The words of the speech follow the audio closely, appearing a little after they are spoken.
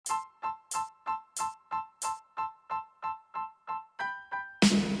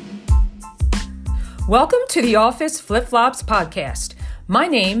Welcome to the Office Flip Flops podcast. My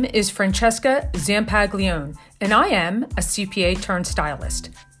name is Francesca Zampaglione, and I am a CPA turned stylist,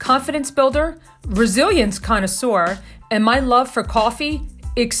 confidence builder, resilience connoisseur, and my love for coffee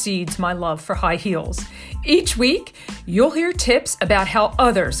exceeds my love for high heels. Each week, you'll hear tips about how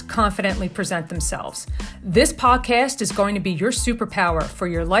others confidently present themselves. This podcast is going to be your superpower for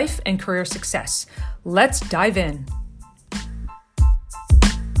your life and career success. Let's dive in.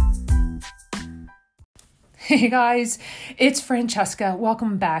 Hey guys, it's Francesca.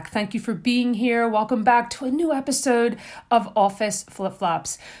 Welcome back. Thank you for being here. Welcome back to a new episode of Office Flip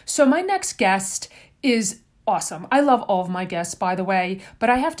Flops. So my next guest is awesome. I love all of my guests, by the way, but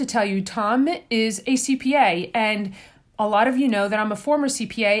I have to tell you, Tom is a CPA, and a lot of you know that I'm a former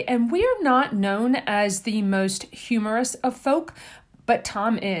CPA, and we are not known as the most humorous of folk, but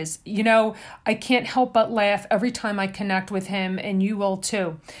Tom is. You know, I can't help but laugh every time I connect with him, and you will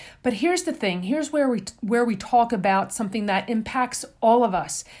too. But here's the thing. Here's where we talk about something that impacts all of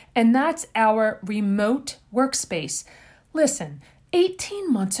us, and that's our remote workspace. Listen,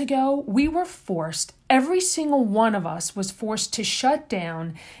 18 months ago, we were forced, every single one of us was forced to shut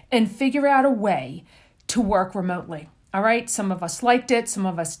down and figure out a way to work remotely. All right? Some of us liked it, some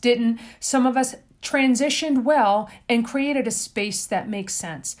of us didn't, some of us transitioned well and created a space that makes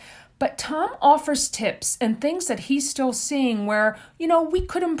sense. But Tom offers tips and things that he's still seeing where, we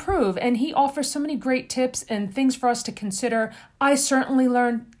could improve. And he offers so many great tips and things for us to consider. I certainly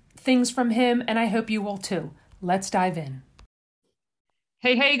learned things from him, and I hope you will too. Let's dive in.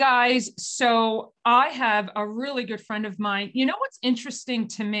 Hey guys. So I have a really good friend of mine. You know what's interesting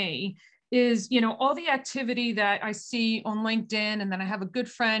to me is, all the activity that I see on LinkedIn, and then I have a good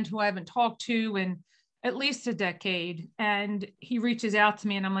friend who I haven't talked to in at least a decade, and he reaches out to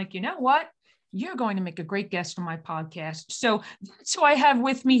me and I'm like, you know what? You're going to make a great guest on my podcast. So that's who I have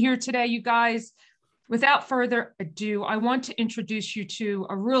with me here today, you guys. Without further ado, I want to introduce you to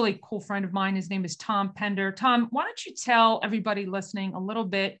a really cool friend of mine. His name is Tom Pender. Tom, why don't you tell everybody listening a little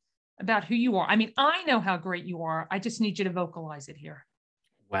bit about who you are? I mean, I know how great you are. I just need you to vocalize it here.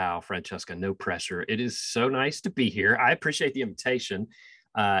 Wow, Francesca, no pressure. It is so nice to be here. I appreciate the invitation.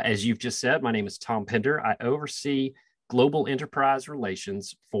 As you've just said, my name is Tom Pender. I oversee global enterprise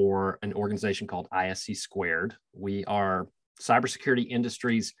relations for an organization called ISC Squared. We are cybersecurity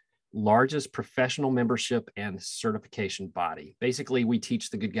industry's largest professional membership and certification body. Basically, we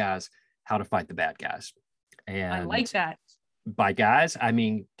teach the good guys how to fight the bad guys. And I like that. By guys, I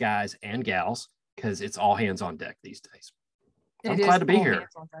mean guys and gals, because it's all hands on deck these days. I'm glad to be here.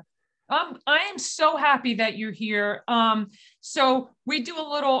 I am so happy that you're here. So I do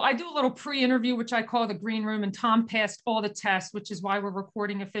a little pre-interview, which I call the green room, and Tom passed all the tests, which is why we're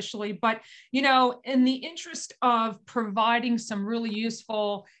recording officially. But, in the interest of providing some really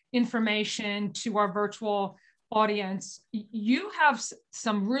useful information to our virtual audience, you have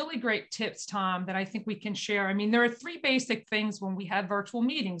some really great tips, Tom, that I think we can share. I mean, there are three basic things when we have virtual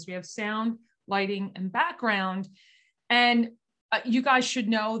meetings. We have sound, lighting, and background. And you guys should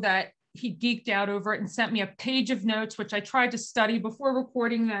know that he geeked out over it and sent me a page of notes, which I tried to study before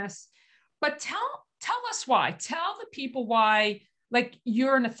recording this. But tell us why. Tell the people why, like,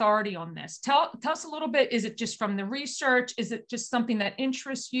 you're an authority on this. Tell us a little bit. Is it just from the research? Is it just something that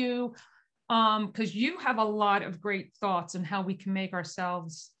interests you? Because you have a lot of great thoughts on how we can make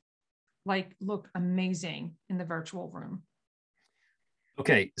ourselves look amazing in the virtual room.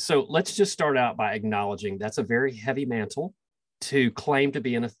 Okay, so let's just start out by acknowledging that's a very heavy mantle to claim to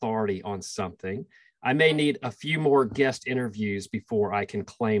be an authority on something. I may need a few more guest interviews before I can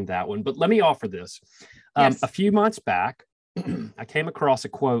claim that one, but let me offer this. Yes. A few months back, I came across a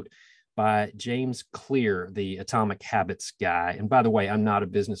quote by James Clear, the Atomic Habits guy. And by the way, I'm not a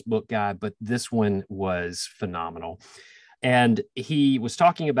business book guy, but this one was phenomenal. And he was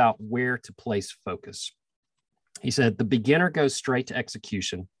talking about where to place focus. He said, the beginner goes straight to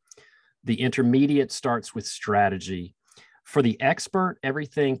execution. The intermediate starts with strategy. For the expert,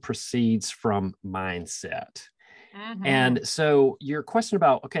 everything proceeds from mindset. Mm-hmm. And so your question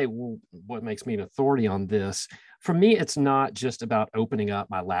about, okay, well, what makes me an authority on this? For me, it's not just about opening up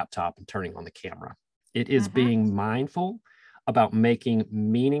my laptop and turning on the camera. It is being mindful about making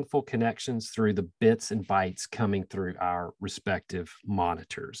meaningful connections through the bits and bytes coming through our respective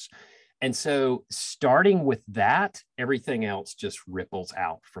monitors. And so starting with that, everything else just ripples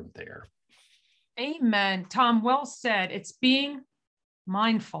out from there. Amen. Tom, well said. It's being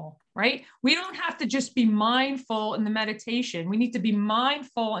mindful, right? We don't have to just be mindful in the meditation. We need to be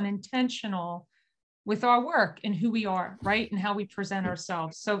mindful and intentional with our work and who we are, right? And how we present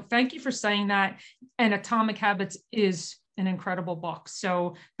ourselves. So thank you for saying that. And Atomic Habits is an incredible book.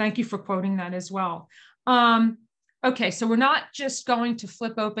 So thank you for quoting that as well. Okay, so we're not just going to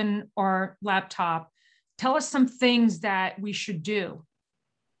flip open our laptop. Tell us some things that we should do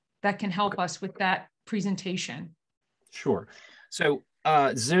that can help us with that presentation. Sure. So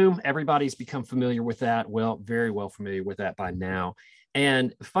Zoom, everybody's become familiar with that. Well, very well familiar with that by now.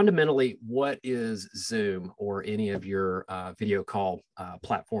 And fundamentally, what is Zoom or any of your video call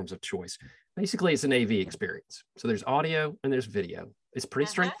platforms of choice? Basically, it's an AV experience. So there's audio and there's video. It's pretty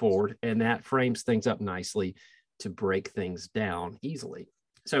straightforward, and that frames things up nicely to break things down easily.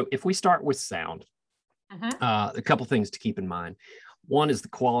 So if we start with sound, a couple things to keep in mind. One is the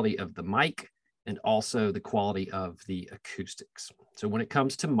quality of the mic and also the quality of the acoustics. So when it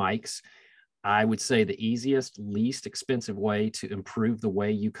comes to mics, I would say the easiest, least expensive way to improve the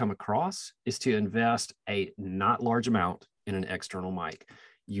way you come across is to invest a not large amount in an external mic.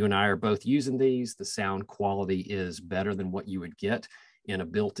 You and I are both using these. The sound quality is better than what you would get in a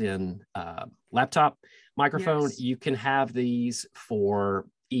built-in laptop microphone. Yes. You can have these for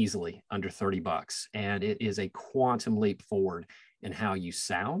easily under $30, and it is a quantum leap forward in how you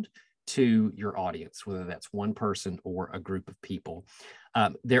sound to your audience, whether that's one person or a group of people.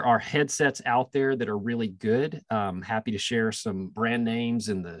 There are headsets out there that are really good. Happy to share some brand names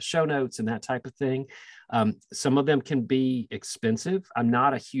in the show notes and that type of thing. Some of them can be expensive. I'm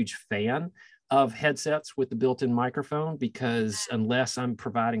not a huge fan of headsets with the built-in microphone because unless I'm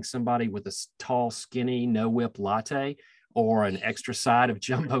providing somebody with a tall, skinny, no-whip latte or an extra side of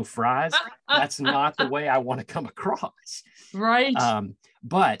jumbo fries, that's not the way I want to come across. Right.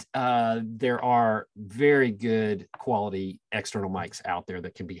 But there are very good quality external mics out there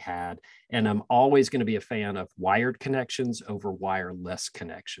that can be had. And I'm always going to be a fan of wired connections over wireless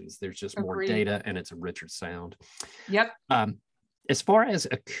connections. There's just more data and it's a richer sound. Yep. As far as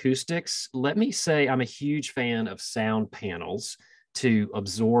acoustics, let me say I'm a huge fan of sound panels to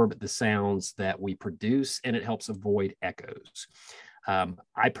absorb the sounds that we produce, and it helps avoid echoes.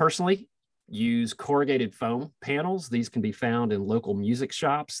 I personally use corrugated foam panels. These can be found in local music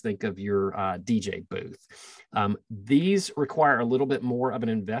shops. Think of your DJ booth. These require a little bit more of an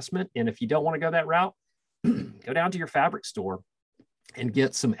investment. And if you don't want to go that route, go down to your fabric store and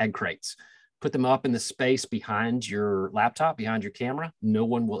get some egg crates. Put them up in the space behind your laptop, behind your camera. No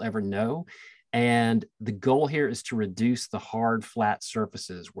one will ever know. And the goal here is to reduce the hard, flat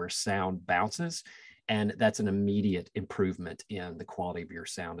surfaces where sound bounces. And that's an immediate improvement in the quality of your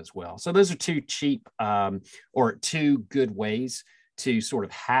sound as well. So those are two cheap or two good ways to sort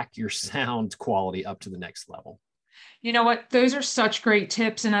of hack your sound quality up to the next level. You know what? Those are such great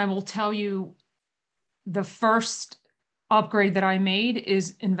tips. And I will tell you, the first upgrade that I made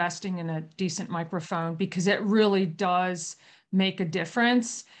is investing in a decent microphone because it really does make a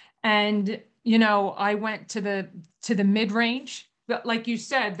difference. And, you know, I went to the mid-range. But like you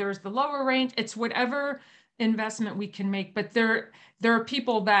said, there's the lower range. It's whatever investment we can make. But there are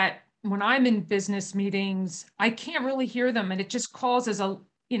people that when I'm in business meetings, I can't really hear them. And it just causes a,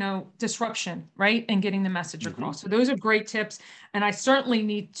 disruption, right? And getting the message across. So those are great tips. And I certainly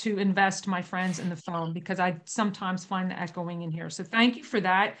need to invest, my friends, in the phone because I sometimes find the echoing in here. So thank you for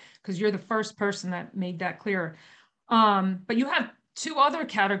that, because you're the first person that made that clear. But you have two other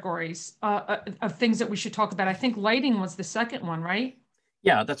categories of things that we should talk about. I think lighting was the second one, right?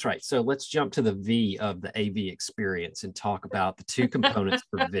 Yeah, that's right. So let's jump to the V of the AV experience and talk about the two components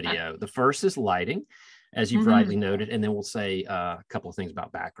for video. The first is lighting, as you've rightly noted, and then we'll say a couple of things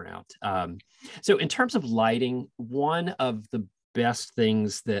about background. So in terms of lighting, one of the best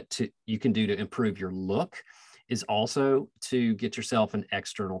things that you can do to improve your look is also to get yourself an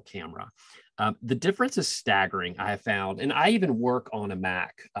external camera. The difference is staggering, I have found, and I even work on a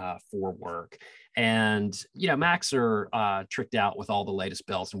Mac for work. And, Macs are tricked out with all the latest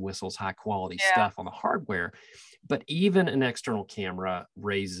bells and whistles, high quality stuff on the hardware. But even an external camera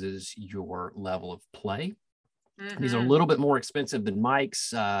raises your level of play. These are a little bit more expensive than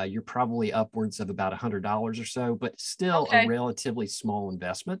mics. You're probably upwards of about $100 or so, but still a relatively small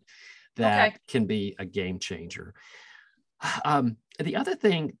investment that can be a game changer. The other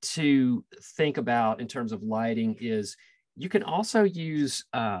thing to think about in terms of lighting is you can also use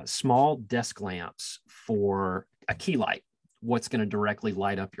small desk lamps for a key light, what's going to directly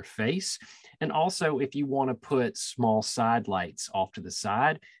light up your face. And also, if you want to put small side lights off to the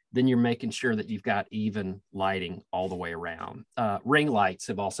side, then you're making sure that you've got even lighting all the way around. Ring lights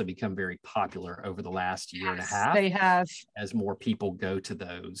have also become very popular over the last year and a Yes, half. they have. As more people go to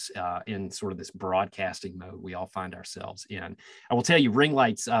those in sort of this broadcasting mode we all find ourselves in. I will tell you, ring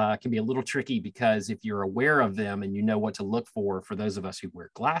lights can be a little tricky because if you're aware of them and you know what to look for those of us who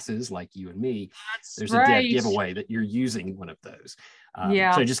wear glasses like you and me, That's there's a dead right. giveaway that you're using one of those.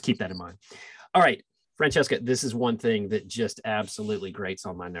 Yeah. So just keep that in mind. All right, Francesca, this is one thing that just absolutely grates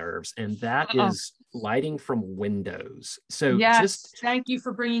on my nerves, and that is lighting from windows. So yes, thank you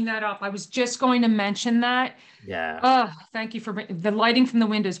for bringing that up. I was just going to mention that. Yeah. Thank you for the lighting from the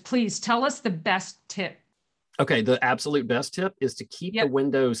windows. Please tell us the best tip. Okay, the absolute best tip is to keep the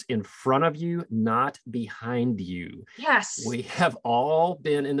windows in front of you, not behind you. Yes. We have all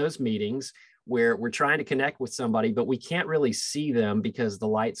been in those meetings where we're trying to connect with somebody, but we can't really see them because the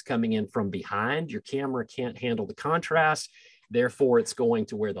light's coming in from behind. Your camera can't handle the contrast. Therefore, it's going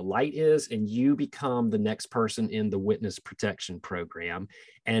to where the light is, and you become the next person in the witness protection program.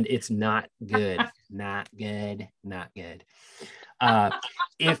 And it's not good, not good, not good.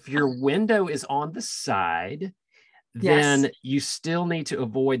 If your window is on the side, then you still need to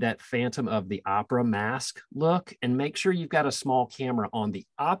avoid that Phantom of the Opera mask look and make sure you've got a small camera on the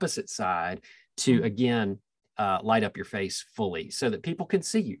opposite side to, again, light up your face fully so that people can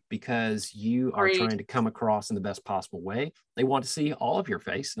see you, because you are trying to come across in the best possible way. They want to see all of your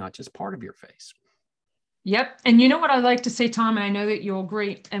face, not just part of your face. Yep. And you know what I like to say, Tom, and I know that you'll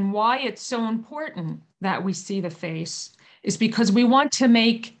agree, and why it's so important that we see the face is because we want to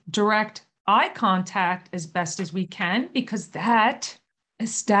make direct eye contact as best as we can, because that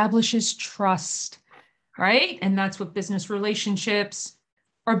establishes trust, right? And that's what business relationships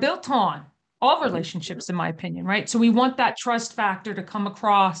are built on. All relationships, in my opinion, right? So we want that trust factor to come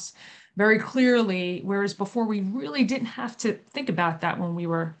across very clearly, whereas before we really didn't have to think about that when we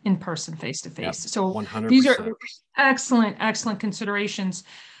were in person, face to face. So 100%. These are excellent considerations.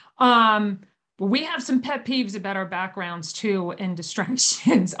 But we have some pet peeves about our backgrounds too and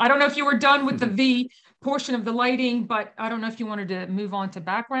distractions. I don't know if you were done with the V portion of the lighting, but I don't know if you wanted to move on to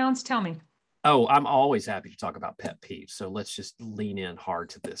backgrounds. Tell me. Oh, I'm always happy to talk about pet peeves. So let's just lean in hard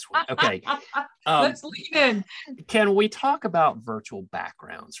to this one. Okay. Let's lean in. Can we talk about virtual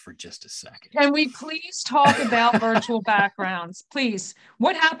backgrounds for just a second? Can we please talk about virtual backgrounds? Please.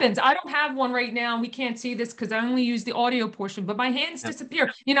 What happens? I don't have one right now. We can't see this because I only use the audio portion, but my hands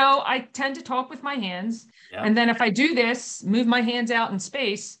disappear. You know, I tend to talk with my hands. And then if I do this, move my hands out in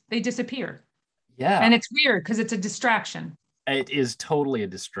space, they disappear. Yeah. And it's weird because it's a distraction. It is totally a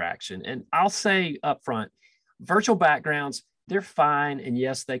distraction. And I'll say up front, virtual backgrounds, they're fine. And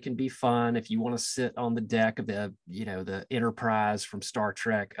yes, they can be fun. If you want to sit on the deck of the, the Enterprise from Star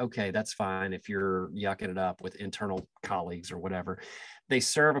Trek, okay, that's fine. If you're yucking it up with internal colleagues or whatever, they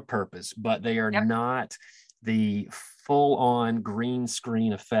serve a purpose, but they are not the full-on green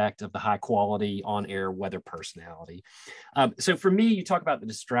screen effect of the high quality on-air weather personality. So for me, you talk about the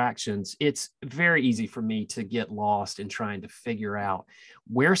distractions. It's very easy for me to get lost in trying to figure out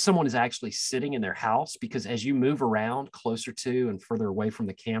where someone is actually sitting in their house, because as you move around closer to and further away from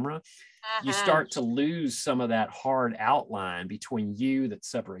the camera, you start to lose some of that hard outline between you that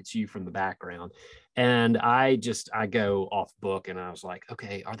separates you from the background. And I go off book, and I was like,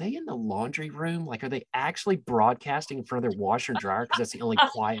 okay, are they in the laundry room? Like, are they actually broadcasting in front of their washer and dryer? Because that's the only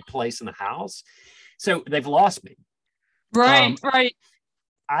quiet place in the house. So they've lost me. Right.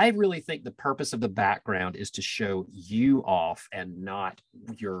 I really think the purpose of the background is to show you off and not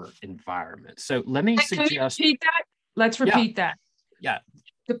your environment. So let me suggest. Can you repeat that? Let's repeat that. Yeah.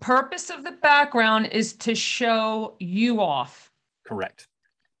 The purpose of the background is to show you off. Correct.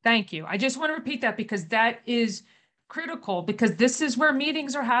 Thank you. I just want to repeat that because that is critical, because this is where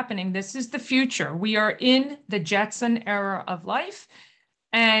meetings are happening. This is the future. We are in the Jetson era of life,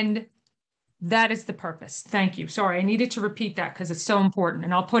 and that is the purpose. Thank you. Sorry, I needed to repeat that because it's so important,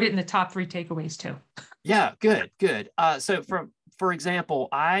 and I'll put it in the top 3 takeaways too. Yeah, good. So for example,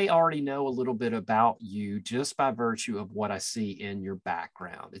 I already know a little bit about you just by virtue of what I see in your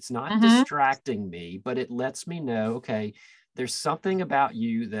background. It's not distracting me, but it lets me know, okay, there's something about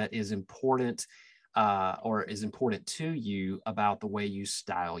you that is important or is important to you about the way you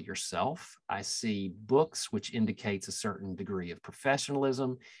style yourself. I see books, which indicates a certain degree of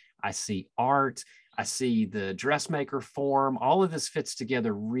professionalism. I see art. I see the dressmaker form. All of this fits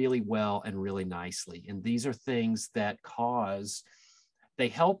together really well and really nicely. And these are things that they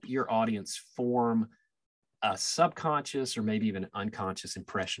help your audience form a subconscious or maybe even an unconscious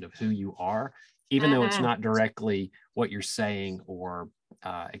impression of who you are, even though it's not directly what you're saying or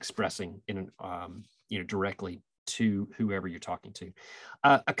expressing in directly to whoever you're talking to.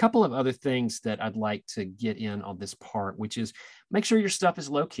 A couple of other things that I'd like to get in on this part, which is make sure your stuff is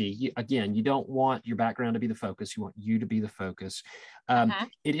low key. Again, you don't want your background to be the focus. You want you to be the focus.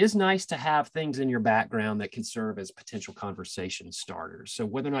 It is nice to have things in your background that can serve as potential conversation starters. So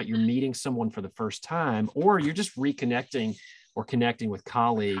whether or not you're meeting someone for the first time, or you're just reconnecting or connecting with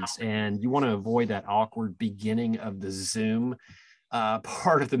colleagues, and you want to avoid that awkward beginning of the Zoom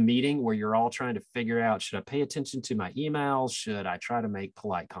part of the meeting where you're all trying to figure out, should I pay attention to my emails? Should I try to make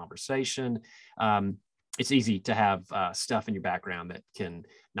polite conversation? It's easy to have stuff in your background that can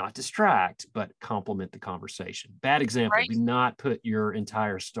not distract, but complement the conversation. Bad example, Right. do not put your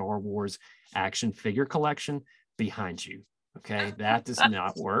entire Star Wars action figure collection behind you. Okay, that does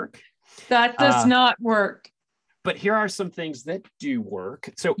not work. That does not work. But here are some things that do work.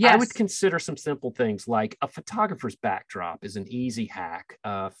 So Yes. I would consider some simple things like a photographer's backdrop is an easy hack,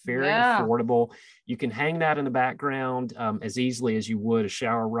 very affordable. You can hang that in the background as easily as you would a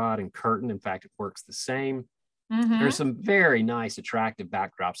shower rod and curtain. In fact, it works the same. There's some very nice, attractive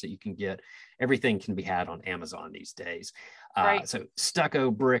backdrops that you can get. Everything can be had on Amazon these days. So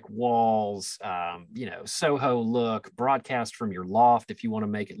stucco brick walls, Soho look, broadcast from your loft if you want to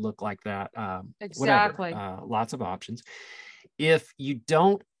make it look like that. Exactly. Whatever. Lots of options. If you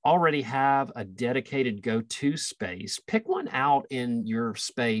don't already have a dedicated go-to space, pick one out in your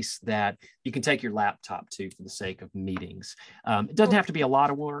space that you can take your laptop to for the sake of meetings. It doesn't have to be a lot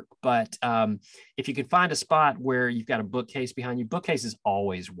of work, but if you can find a spot where you've got a bookcase behind you, bookcases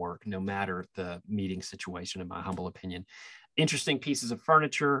always work, no matter the meeting situation, in my humble opinion. Interesting pieces of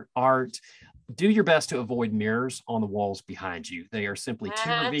furniture, art. Do your best to avoid mirrors on the walls behind you. They are simply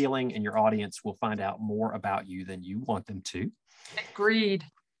too revealing, and your audience will find out more about you than you want them to. Agreed.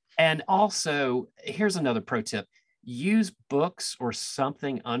 And also, here's another pro tip. Use books or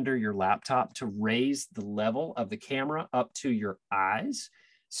something under your laptop to raise the level of the camera up to your eyes.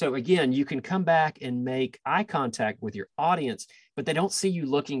 So again, you can come back and make eye contact with your audience, but they don't see you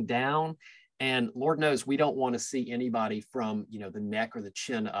looking down. And Lord knows we don't want to see anybody from, the neck or the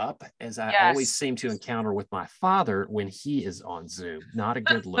chin up, as I always seem to encounter with my father when he is on Zoom. Not a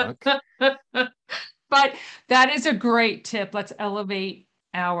good look. But that is a great tip. Let's elevate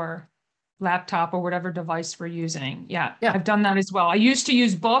our laptop or whatever device we're using. Yeah, I've done that as well. I used to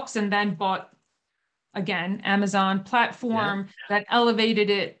use books and then bought, again, Amazon platform that elevated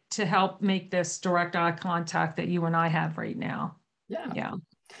it to help make this direct eye contact that you and I have right now. Yeah.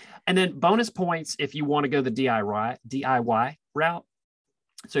 And then bonus points if you want to go the DIY route.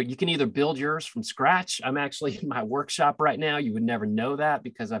 So you can either build yours from scratch. I'm actually in my workshop right now. You would never know that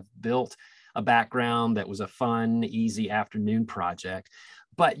because I've built a background that was a fun, easy afternoon project.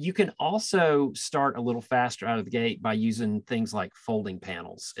 But you can also start a little faster out of the gate by using things like folding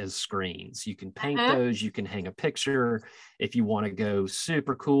panels as screens. You can paint those, you can hang a picture. If you want to go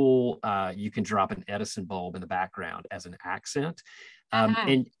super cool, you can drop an Edison bulb in the background as an accent.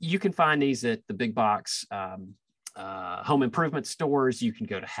 And you can find these at the big box home improvement stores. You can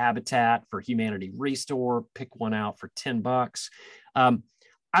go to Habitat for Humanity Restore, pick one out for $10.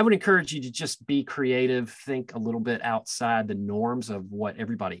 I would encourage you to just be creative, think a little bit outside the norms of what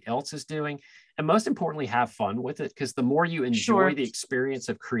everybody else is doing, and most importantly, have fun with it, because the more you enjoy the experience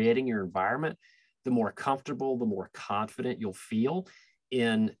of creating your environment, the more comfortable, the more confident you'll feel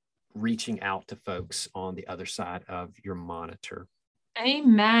in reaching out to folks on the other side of your monitor.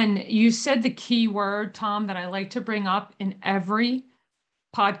 Amen. You said the key word, Tom, that I like to bring up in every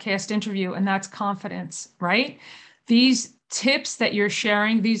podcast interview, and that's confidence, right? These tips that you're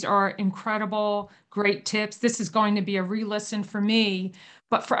sharing, these are incredible, great tips. This is going to be a re-listen for me,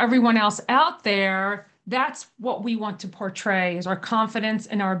 but for everyone else out there, that's what we want to portray, is our confidence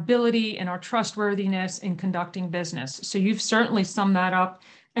and our ability and our trustworthiness in conducting business. So you've certainly summed that up.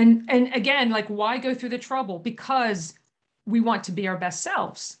 And again, like, why go through the trouble? Because we want to be our best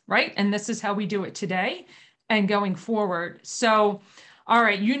selves, right? And this is how we do it today and going forward. So, all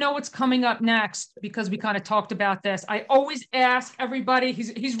right, you know what's coming up next, because we kind of talked about this. I always ask everybody,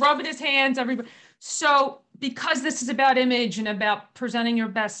 he's rubbing his hands, everybody. So because this is about image and about presenting your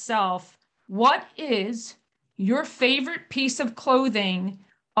best self, what is your favorite piece of clothing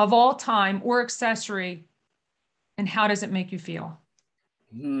of all time or accessory, and how does it make you feel?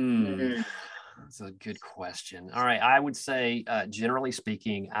 That's a good question. All right, I would say, generally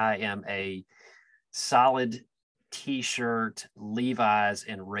speaking, I am a solid T-shirt, Levi's,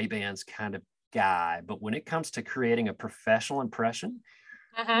 and Ray-Bans kind of guy. But when it comes to creating a professional impression,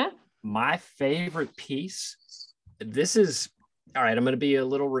 my favorite piece, this is, all right, I'm going to be a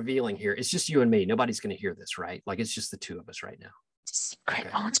little revealing here. It's just you and me. Nobody's going to hear this, right? Like, it's just the two of us right now. Secret.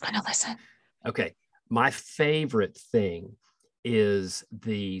 No one's going to listen. Okay. My favorite thing is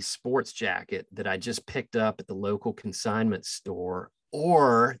the sports jacket that I just picked up at the local consignment store,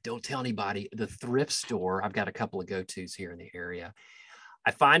 or don't tell anybody, the thrift store. I've got a couple of go-tos here in the area.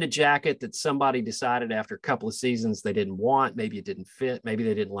 I find a jacket that somebody decided after a couple of seasons they didn't want. Maybe it didn't fit. Maybe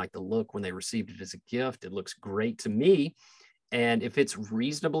they didn't like the look when they received it as a gift. It looks great to me. And if it's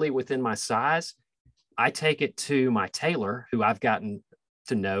reasonably within my size, I take it to my tailor, who I've gotten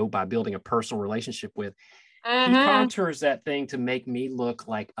to know by building a personal relationship with. He contours that thing to make me look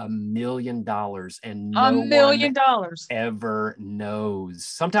like $1 million, and no one ever knows.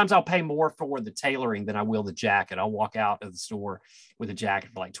 Sometimes I'll pay more for the tailoring than I will the jacket. I'll walk out of the store with a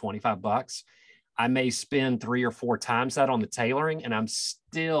jacket for like $25. I may spend 3 or 4 times that on the tailoring, and I'm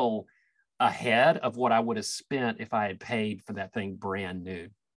still ahead of what I would have spent if I had paid for that thing brand new.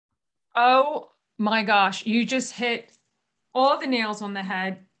 Oh my gosh, you just hit all the nails on the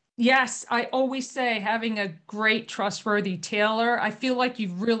head. Yes, I always say having a great, trustworthy tailor, I feel like you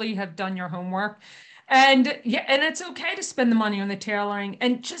really have done your homework. And yeah, and it's okay to spend the money on the tailoring,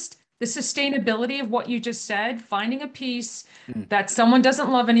 and just the sustainability of what you just said, finding a piece that someone doesn't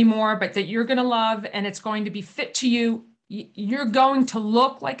love anymore, but that you're going to love, and it's going to be fit to you. You're going to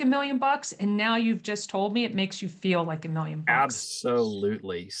look like $1 million. And now you've just told me it makes you feel like $1 million.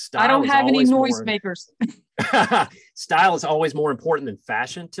 Absolutely. I don't have any noisemakers. Style is always more important than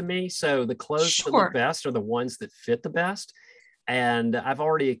fashion to me. So the clothes that look best are the ones that fit the best. And I've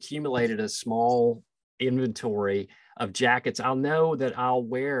already accumulated a small inventory of jackets I'll know that I'll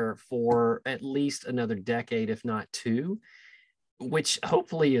wear for at least another decade, if not 2, which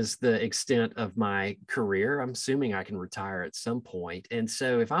hopefully is the extent of my career. I'm assuming I can retire at some point. And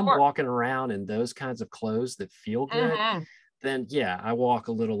so if I'm walking around in those kinds of clothes that feel good, then yeah, I walk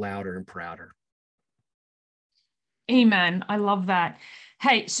a little louder and prouder. Amen. I love that.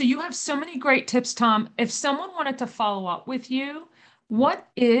 Hey, so you have so many great tips, Tom. If someone wanted to follow up with you,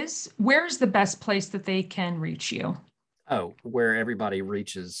 where's the best place that they can reach you? Oh, where everybody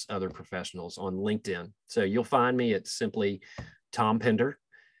reaches other professionals, on LinkedIn. So you'll find me at simply Tom Pender.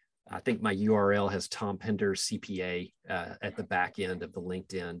 I think my URL has Tom Pender CPA at the back end of the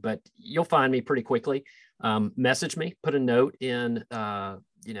LinkedIn, but you'll find me pretty quickly. Message me, put a note in,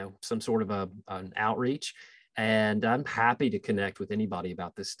 some sort of an outreach, and I'm happy to connect with anybody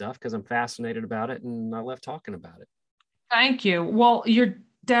about this stuff because I'm fascinated about it and I love talking about it. Thank you. Well, you're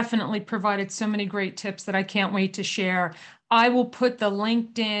definitely provided so many great tips that I can't wait to share. I will put the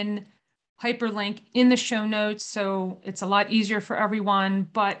LinkedIn hyperlink in the show notes, so it's a lot easier for everyone.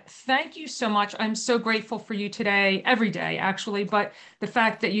 But thank you so much. I'm so grateful for you today, every day actually, but the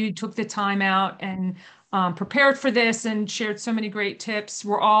fact that you took the time out and prepared for this and shared so many great tips.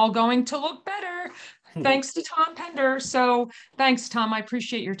 We're all going to look better thanks to Tom Pender. So thanks, Tom. I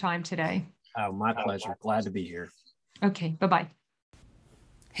appreciate your time today. Oh, my pleasure. Glad to be here. Okay, bye-bye.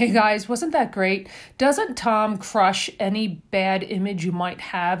 Hey guys, wasn't that great? Doesn't Tom crush any bad image you might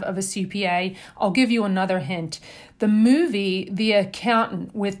have of a CPA? I'll give you another hint. The movie, The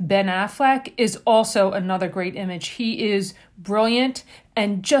Accountant with Ben Affleck, is also another great image. He is brilliant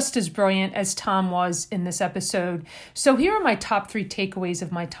and just as brilliant as Tom was in this episode. So here are my top 3 takeaways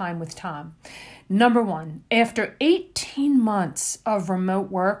of my time with Tom. Number 1, after 18 months of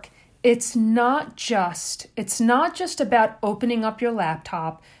remote work, it's not just about opening up your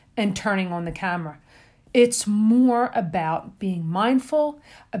laptop and turning on the camera. It's more about being mindful,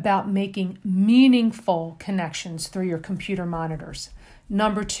 about making meaningful connections through your computer monitors.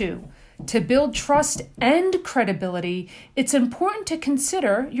 Number 2, to build trust and credibility, it's important to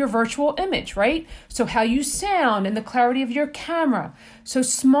consider your virtual image, right? So how you sound and the clarity of your camera. So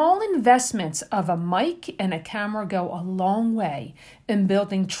small investments of a mic and a camera go a long way in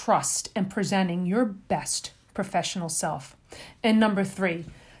building trust and presenting your best professional self. And number 3,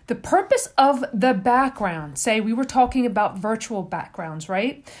 the purpose of the background. Say we were talking about virtual backgrounds,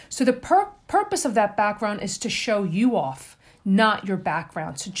 right? So the purpose of that background is to show you off, not your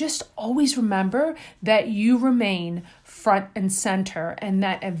background. So just always remember that you remain front and center and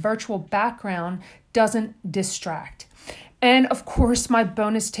that a virtual background doesn't distract. And of course, my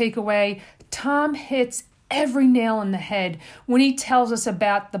bonus takeaway, Tom hits every nail on the head when he tells us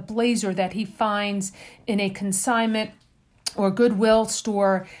about the blazer that he finds in a consignment or Goodwill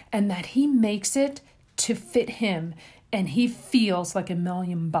store and that he makes it to fit him. And he feels like $1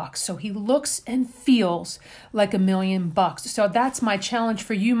 million. So he looks and feels like $1 million. So that's my challenge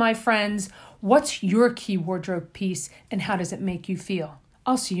for you, my friends. What's your key wardrobe piece and how does it make you feel?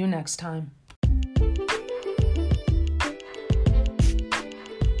 I'll see you next time.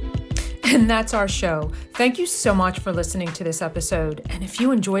 And that's our show. Thank you so much for listening to this episode. And if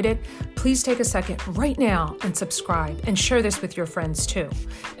you enjoyed it, please take a second right now and subscribe and share this with your friends too.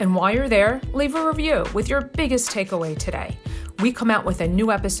 And while you're there, leave a review with your biggest takeaway today. We come out with a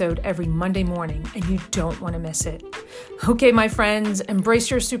new episode every Monday morning, and you don't want to miss it. Okay, my friends, embrace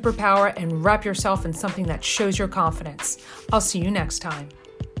your superpower and wrap yourself in something that shows your confidence. I'll see you next time.